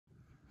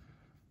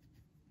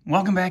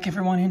Welcome back,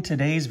 everyone. In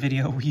today's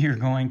video, we are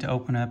going to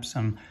open up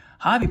some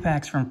hobby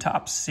packs from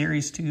Topps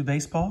Series 2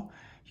 Baseball.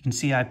 You can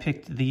see I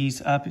picked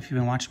these up if you've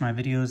been watching my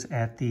videos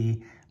at the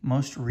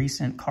most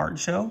recent card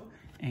show.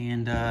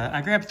 And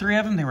I grabbed 3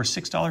 of them. They were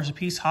 $6 a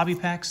piece, hobby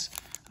packs.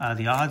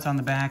 The odds on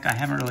the back, I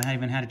haven't really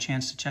even had a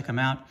chance to check them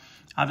out.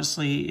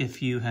 Obviously,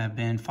 if you have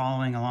been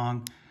following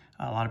along,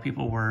 a lot of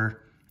people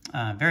were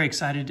very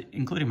excited,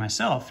 including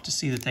myself, to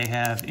see that they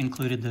have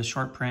included the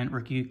short print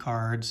rookie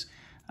cards,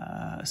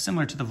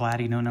 similar to the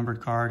Vladdy no-numbered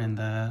card and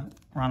the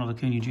Ronald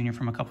Acuna Jr.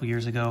 from a couple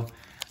years ago,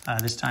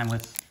 this time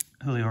with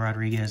Julio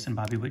Rodriguez and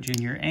Bobby Witt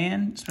Jr.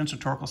 and Spencer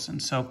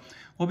Torkelson. So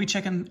we'll be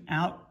checking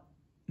out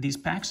these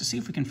packs to see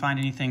if we can find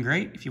anything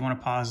great. If you want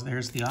to pause,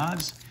 there's the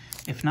odds.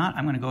 If not,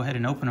 I'm going to go ahead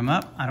and open them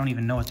up. I don't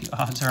even know what the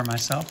odds are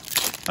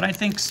myself, but I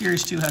think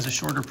Series 2 has a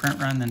shorter print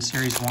run than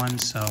Series 1,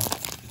 so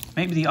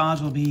maybe the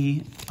odds will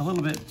be a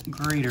little bit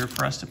greater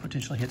for us to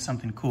potentially hit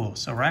something cool.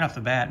 So right off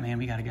the bat, man,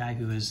 we got a guy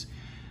who is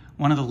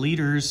one of the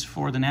leaders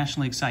for the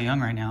National League Cy Young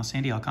right now.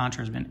 Sandy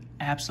Alcantara has been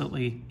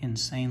absolutely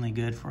insanely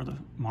good for the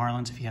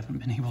Marlins. If you haven't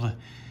been able to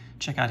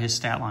check out his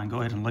stat line, go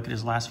ahead and look at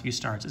his last few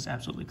starts. It's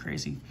absolutely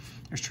crazy.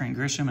 There's Trent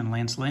Grisham and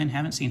Lance Lynn.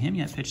 Haven't seen him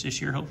yet pitch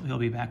this year. Hopefully he'll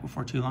be back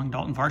before too long.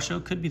 Dalton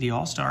Varsho could be the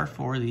all-star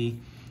for the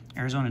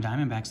Arizona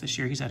Diamondbacks this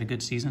year. He's had a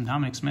good season.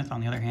 Dominic Smith,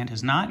 on the other hand,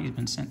 has not. He's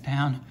been sent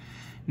down.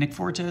 Nick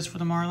Fortes for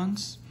the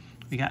Marlins.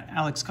 We got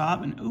Alex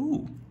Cobb, and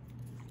ooh,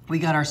 we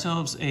got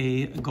ourselves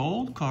a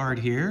gold card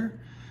here.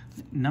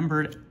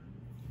 Numbered,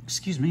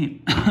 excuse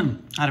me,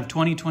 out of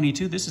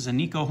 2022. This is a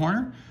Nico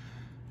Horner.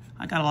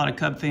 I got a lot of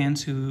Cub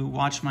fans who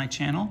watch my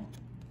channel,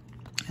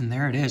 and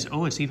there it is.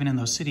 Oh, it's even in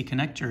those City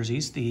Connect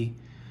jerseys. The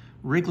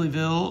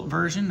Wrigleyville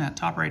version, that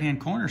top right-hand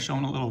corner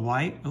showing a little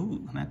white.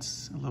 Ooh,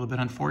 that's a little bit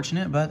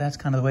unfortunate, but that's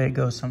kind of the way it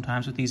goes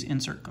sometimes with these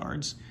insert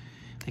cards.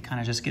 They kind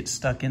of just get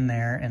stuck in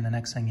there, and the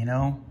next thing you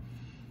know,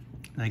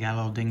 they got a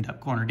little dinged up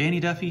corner.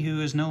 Danny Duffy,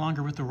 who is no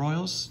longer with the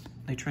Royals.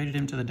 They traded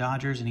him to the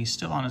Dodgers, and he's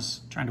still on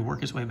trying to work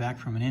his way back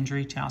from an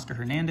injury. Teoscar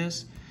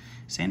Hernandez,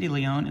 Sandy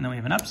Leon, and then we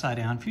have an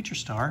upside-down future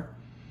star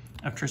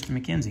of Tristan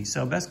McKenzie.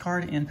 So best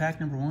card in pack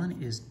number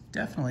 1 is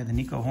definitely the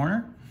Nico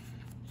Horner.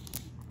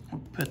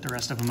 We'll put the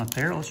rest of them up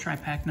there. Let's try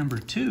pack number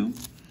 2.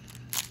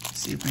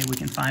 See if maybe we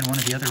can find one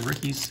of the other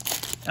rookies.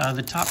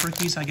 The top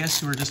rookies, I guess,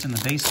 who are just in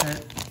the base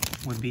set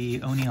would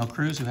be O'Neal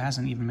Cruz, who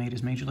hasn't even made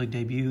his Major League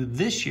debut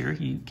this year.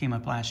 He came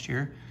up last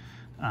year.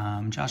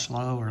 Josh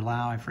Lowe, or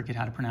Lau, I forget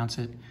how to pronounce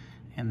it.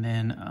 And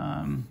then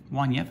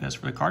Juan Yepes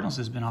for the Cardinals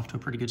has been off to a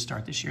pretty good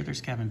start this year.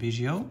 There's Kevin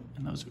Biggio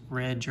in those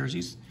red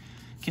jerseys.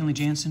 Kenley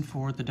Jansen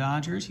for the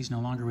Dodgers. He's no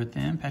longer with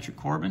them. Patrick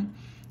Corbin,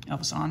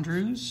 Elvis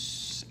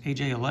Andrus,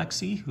 AJ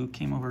Alexy, who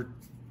came over,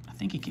 I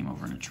think he came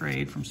over in a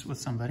trade with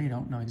somebody. I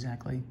don't know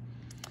exactly.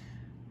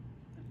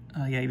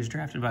 Yeah, he was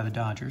drafted by the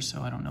Dodgers,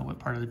 so I don't know what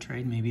part of the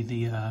trade. Maybe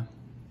the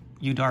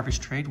Yu Darvish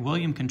trade.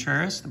 William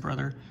Contreras, the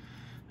brother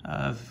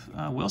of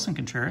Wilson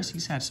Contreras.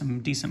 He's had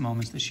some decent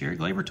moments this year.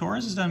 Gleyber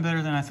Torres has done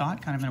better than I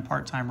thought, kind of in a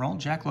part-time role.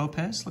 Jack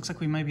Lopez. Looks like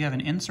we maybe have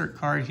an insert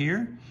card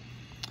here.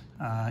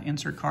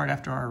 Insert card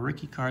after our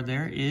rookie card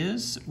there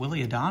is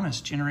Willy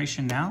Adames,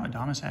 Generation Now.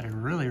 Adames had a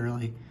really,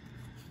 really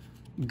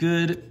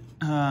good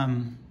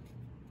end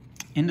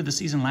of the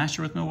season last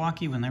year with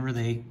Milwaukee whenever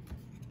they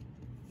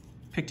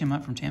picked him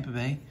up from Tampa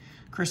Bay.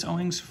 Chris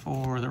Owings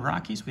for the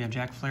Rockies. We have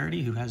Jack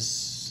Flaherty, who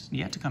has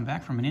yet to come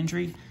back from an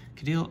injury.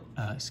 Akil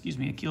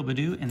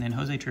Baddoo, and then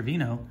Jose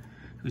Trevino,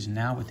 who's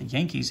now with the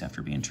Yankees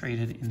after being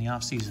traded in the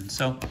offseason.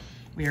 So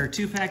we are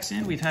 2 packs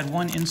in. We've had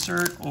 1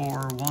 insert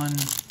or 1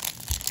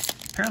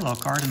 parallel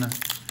card in the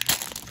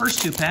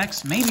first 2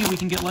 packs. Maybe we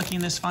can get lucky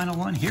in this final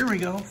one. Here we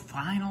go.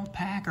 Final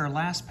pack, or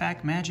last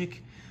pack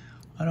magic.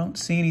 I don't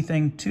see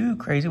anything too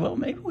crazy. Well,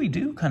 maybe we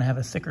do kind of have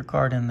a thicker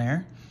card in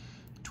there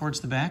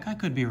towards the back. I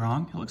could be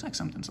wrong. It looks like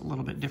something's a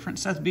little bit different.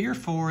 Seth Beer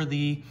for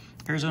the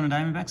Arizona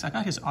Diamondbacks. I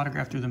got his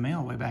autograph through the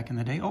mail way back in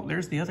the day. Oh,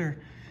 there's the other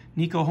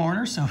Nico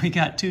Horner. So we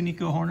got 2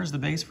 Nico Horners, the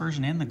base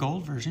version and the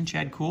gold version.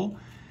 Chad Kuhl,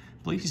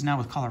 I believe he's now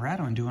with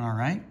Colorado and doing all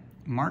right.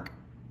 Mark,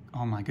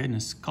 oh my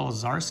goodness,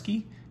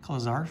 Kolozarski.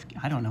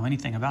 I don't know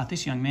anything about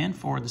this young man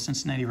for the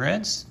Cincinnati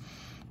Reds.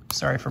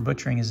 Sorry for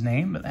butchering his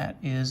name, but that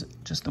is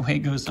just the way it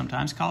goes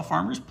sometimes. Kyle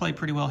Farmer's played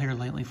pretty well here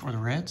lately for the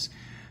Reds.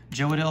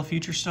 Joe Adell,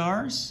 Future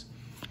Stars.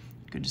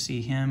 Good to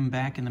see him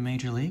back in the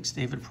major leagues.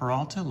 David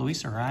Peralta,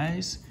 Luis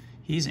Arraez.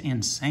 He's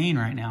insane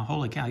right now.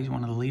 Holy cow, he's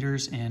one of the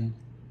leaders in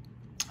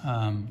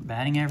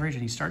batting average,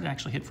 and he's starting to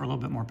actually hit for a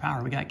little bit more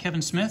power. We got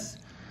Kevin Smith,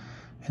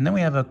 and then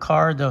we have a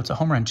card, though it's a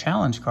home run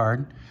challenge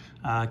card.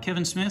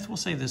 Kevin Smith, we'll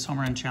save this home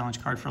run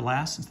challenge card for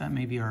last, since that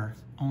may be our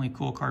only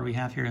cool card we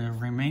have here in the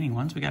remaining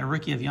ones. We got a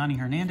rookie of Yanni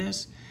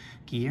Hernandez,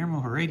 Guillermo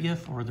Heredia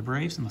for the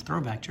Braves in the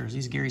throwback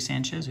jerseys, Gary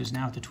Sanchez, who's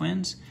now at the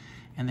Twins,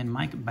 and then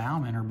Mike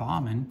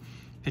Baumann,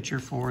 pitcher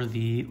for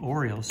the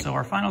Orioles. So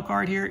our final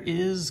card here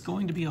is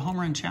going to be a home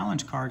run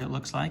challenge card, it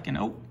looks like. And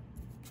oh,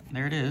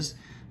 there it is.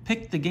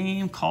 Pick the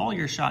game, call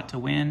your shot to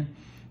win.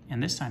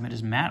 And this time it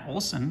is Matt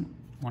Olson,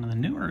 one of the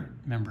newer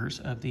members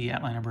of the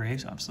Atlanta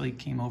Braves. Obviously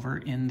came over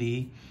in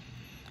the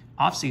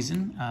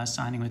offseason,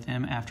 signing with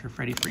him after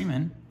Freddie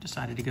Freeman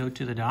decided to go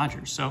to the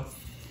Dodgers. So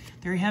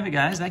there you have it,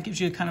 guys. That gives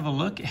you kind of a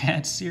look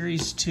at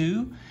Series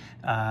 2.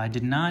 I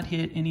did not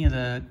hit any of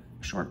the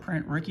short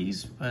print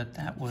rookies, but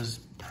that was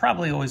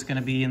probably always going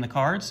to be in the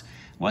cards.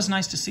 It was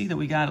nice to see that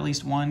we got at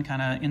least one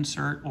kind of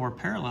insert or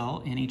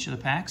parallel in each of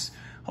the packs.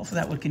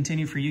 Hopefully that would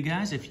continue for you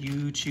guys if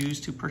you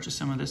choose to purchase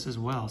some of this as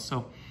well.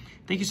 So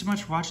thank you so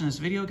much for watching this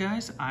video,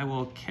 guys. I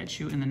will catch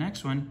you in the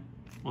next one.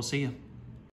 We'll see you.